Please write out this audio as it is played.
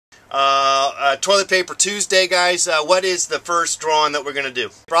Toilet Paper Tuesday, guys. What is the first drawing that we're going to do?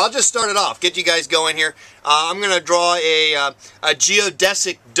 I'll just start it off, get you guys going here. I'm going to draw a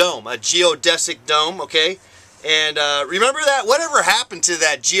geodesic dome, okay? And remember that? Whatever happened to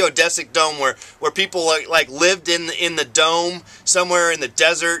that geodesic dome where people like lived in the dome somewhere in the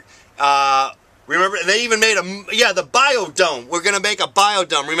desert? Remember, they even made the biodome. We're going to make a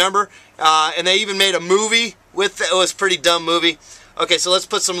biodome, remember? And they even made a movie with it. It was a pretty dumb movie. Okay, so let's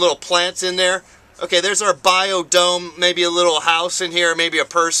put some little plants in there. Okay, there's our biodome, maybe a little house in here, maybe a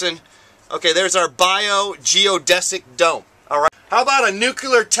person. Okay, there's our geodesic dome. All right. How about a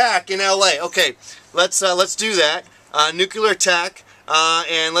nuclear attack in LA? Okay, let's do that. Nuclear attack,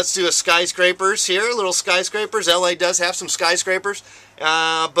 and let's do a skyscrapers here, little skyscrapers. LA does have some skyscrapers.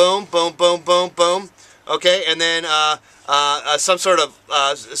 Boom, boom, boom, boom, boom. Okay, and then some sort of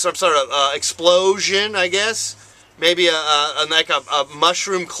explosion, I guess. Maybe like a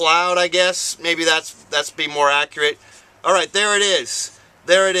mushroom cloud, I guess. Maybe that's be more accurate. All right, there it is.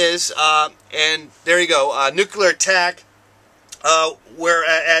 There it is. And there you go. Nuclear attack. We're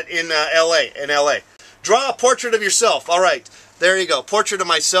in LA. Draw a portrait of yourself. All right, there you go. Portrait of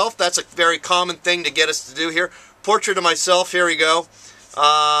myself. That's a very common thing to get us to do here. Portrait of myself. Here we go.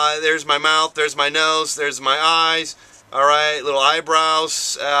 There's my mouth. There's my nose. There's my eyes. All right, little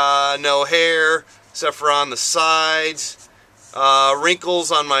eyebrows. No hair, except for on the sides.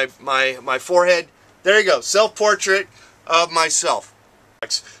 Wrinkles on my forehead. There you go. Self-portrait of myself.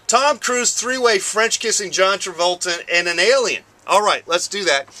 Tom Cruise, three-way French-kissing John Travolta and an alien. All right, let's do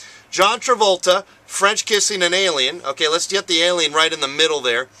that. John Travolta, French-kissing an alien. Okay, let's get the alien right in the middle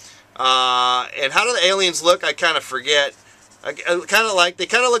there. And how do the aliens look? I kind of forget. They kind of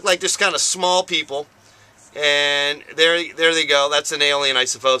look like just kind of small people. And there they go. That's an alien, I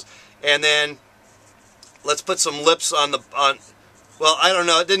suppose. And then let's put some lips on well, I don't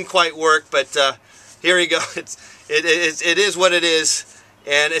know. It didn't quite work, but here we go. It is what it is.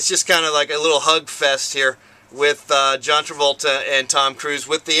 And it's just kind of like a little hug fest here with John Travolta and Tom Cruise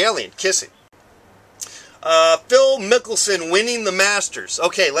with the alien kissing. Phil Mickelson winning the Masters.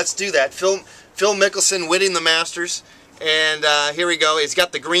 Okay, let's do that. Phil Mickelson winning the Masters. And here we go. He's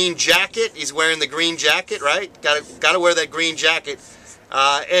got the green jacket. He's wearing the green jacket, right? Got to wear that green jacket.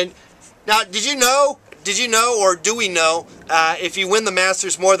 And now, did you know, or do we know, if you win the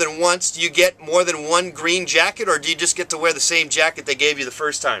Masters more than once, do you get more than one green jacket, or do you just get to wear the same jacket they gave you the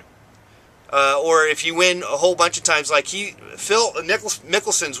first time? Or if you win a whole bunch of times, like Phil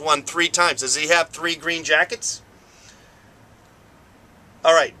Mickelson's won 3 times, does he have 3 green jackets?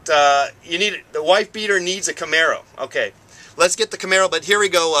 All right, the wife beater needs a Camaro. Okay, let's get the Camaro, but here we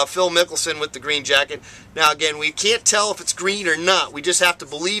go, Phil Mickelson with the green jacket. Now again, we can't tell if it's green or not. We just have to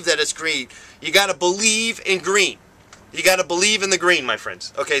believe that it's green. You got to believe in green. You got to believe in the green, my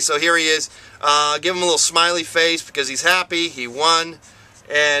friends. Okay, so here he is. Give him a little smiley face because he's happy. He won.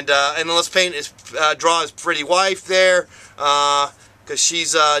 And then let's draw his pretty wife there, because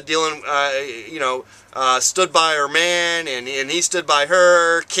she's dealing, stood by her man, and he stood by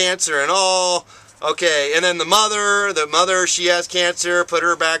her, cancer and all. Okay, and then the mother, she has cancer, put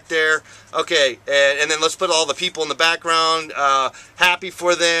her back there. Okay, and then let's put all the people in the background, happy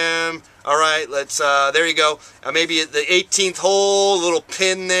for them. All right, let's, there you go. Maybe the 18th hole, little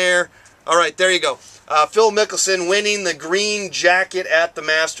pin there. All right, there you go. Phil Mickelson winning the green jacket at the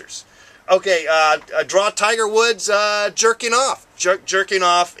Masters. Okay, draw Tiger Woods jerking off. Jerking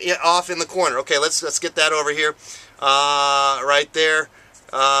off in the corner. Okay, let's get that over here. Right there.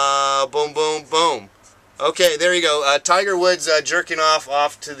 Boom, boom, boom. Okay, there you go. Tiger Woods jerking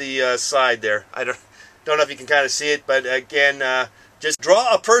off to the side there. I don't know if you can kind of see it, but again, just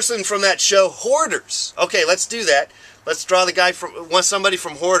draw a person from that show, Hoarders. Okay, let's do that. Let's draw the guy somebody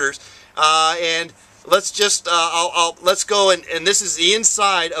from Hoarders, and let's just let's go and this is the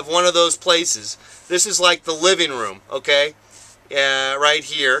inside of one of those places. This is like the living room, okay? Right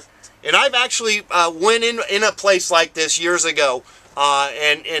here. And I've actually went in a place like this years ago,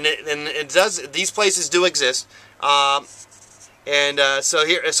 and it does. These places do exist. So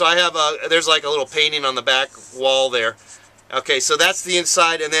I have there's like a little painting on the back wall there. Okay, so that's the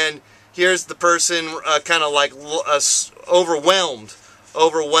inside, and then here's the person kind of like overwhelmed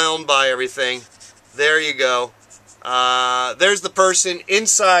by everything. There you go. There's the person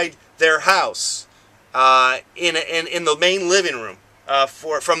inside their house, in the main living room,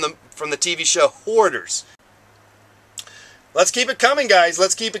 from the TV show Hoarders. Let's keep it coming, guys.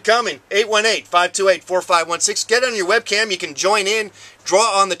 Let's keep it coming. 818-528-4516. Get on your webcam. You can join in,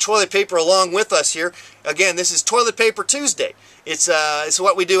 draw on the toilet paper along with us here. Again, this is Toilet Paper Tuesday. It's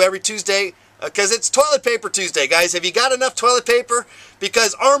what we do every Tuesday. Because it's Toilet Paper Tuesday, guys. Have you got enough toilet paper?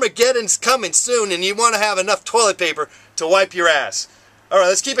 Because Armageddon's coming soon, and you want to have enough toilet paper to wipe your ass. All right,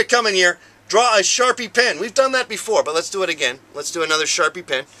 let's keep it coming here. Draw a Sharpie pen. We've done that before, but let's do it again. Let's do another Sharpie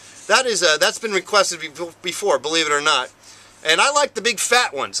pen. That's been requested before, believe it or not. And I like the big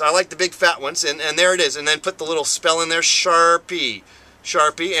fat ones. I like the big fat ones, and there it is. And then put the little spell in there, Sharpie.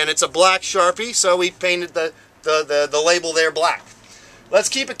 Sharpie, and it's a black Sharpie, so we painted the label there black. Let's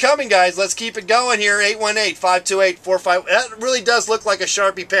keep it coming, guys. Let's keep it going here. 818-528-45. That really does look like a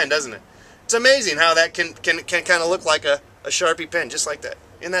Sharpie pen, doesn't it? It's amazing how that can kind of look like a Sharpie pen, just like that.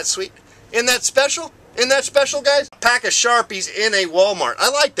 Isn't that sweet? Isn't that special? Isn't that special, guys? A pack of Sharpies in a Walmart. I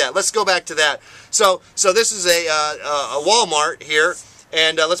like that. Let's go back to that. So this is a Walmart here,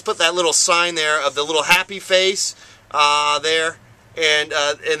 and let's put that little sign there of the little happy face there. And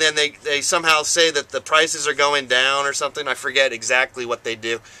then they somehow say that the prices are going down or something. I forget exactly what they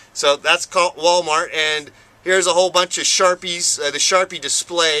do. So that's called Walmart. And here's a whole bunch of Sharpies, the Sharpie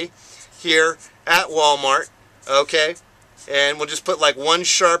display here at Walmart. Okay, and we'll just put like one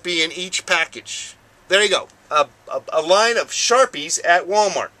Sharpie in each package. There you go. A line of Sharpies at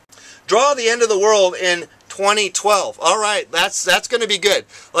Walmart. Draw the end of the world in 2012. All right, that's going to be good.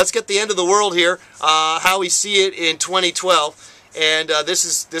 Let's get the end of the world here. How we see it in 2012. And this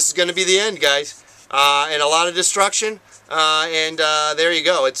is going to be the end, guys, and a lot of destruction. And there you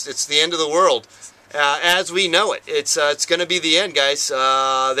go. It's the end of the world as we know it. It's going to be the end, guys.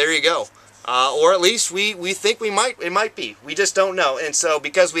 There you go. Or at least we think it might be. We just don't know. And so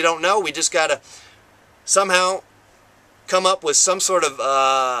because we don't know, we just gotta somehow come up with some sort of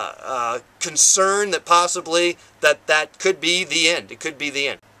concern that possibly that could be the end. It could be the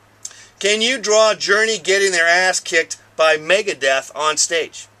end. Can you draw Journey getting their ass kicked by Megadeth on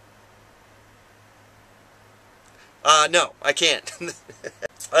stage? No, I can't.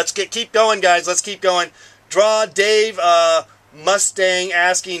 Let's keep going, guys. Let's keep going. Draw Dave Mustaine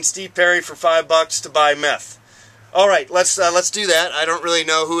asking Steve Perry for $5 to buy meth. All right, let's do that. I don't really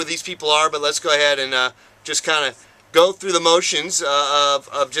know who these people are, but let's go ahead and just kind of go through the motions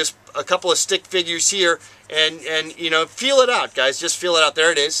of just a couple of stick figures here, and you know, feel it out, guys. Just feel it out.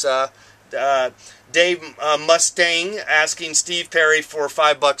 There it is. Dave Mustaine asking Steve Perry for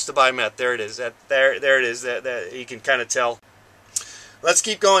 $5 to buy meth. There it is. There it is. That you can kind of tell. Let's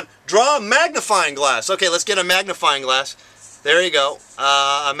keep going. Draw a magnifying glass. Okay, let's get a magnifying glass. There you go.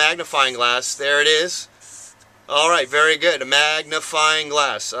 A magnifying glass. There it is. All right, very good. A magnifying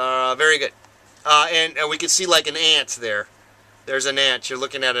glass. Very good. And we can see like an ant there. There's an ant. You're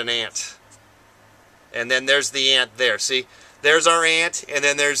looking at an ant. And then there's the ant there. See? There's our ant, and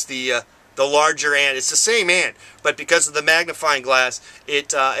then there's the larger ant. It's the same ant, but because of the magnifying glass,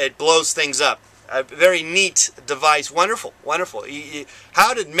 it blows things up. A very neat device. Wonderful, wonderful.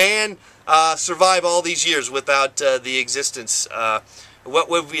 How did man survive all these years without the existence? What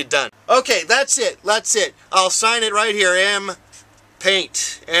would we have done? Okay, that's it. That's it. I'll sign it right here. M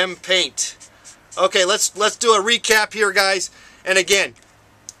Paint. M Paint. Okay, let's do a recap here, guys. And again,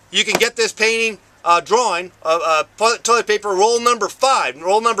 you can get this painting. Drawing of toilet paper roll number 5.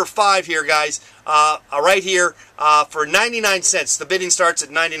 Roll number 5 here, guys. Right here for 99 cents. The bidding starts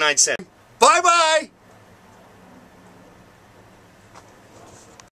at 99 cents. Bye-bye!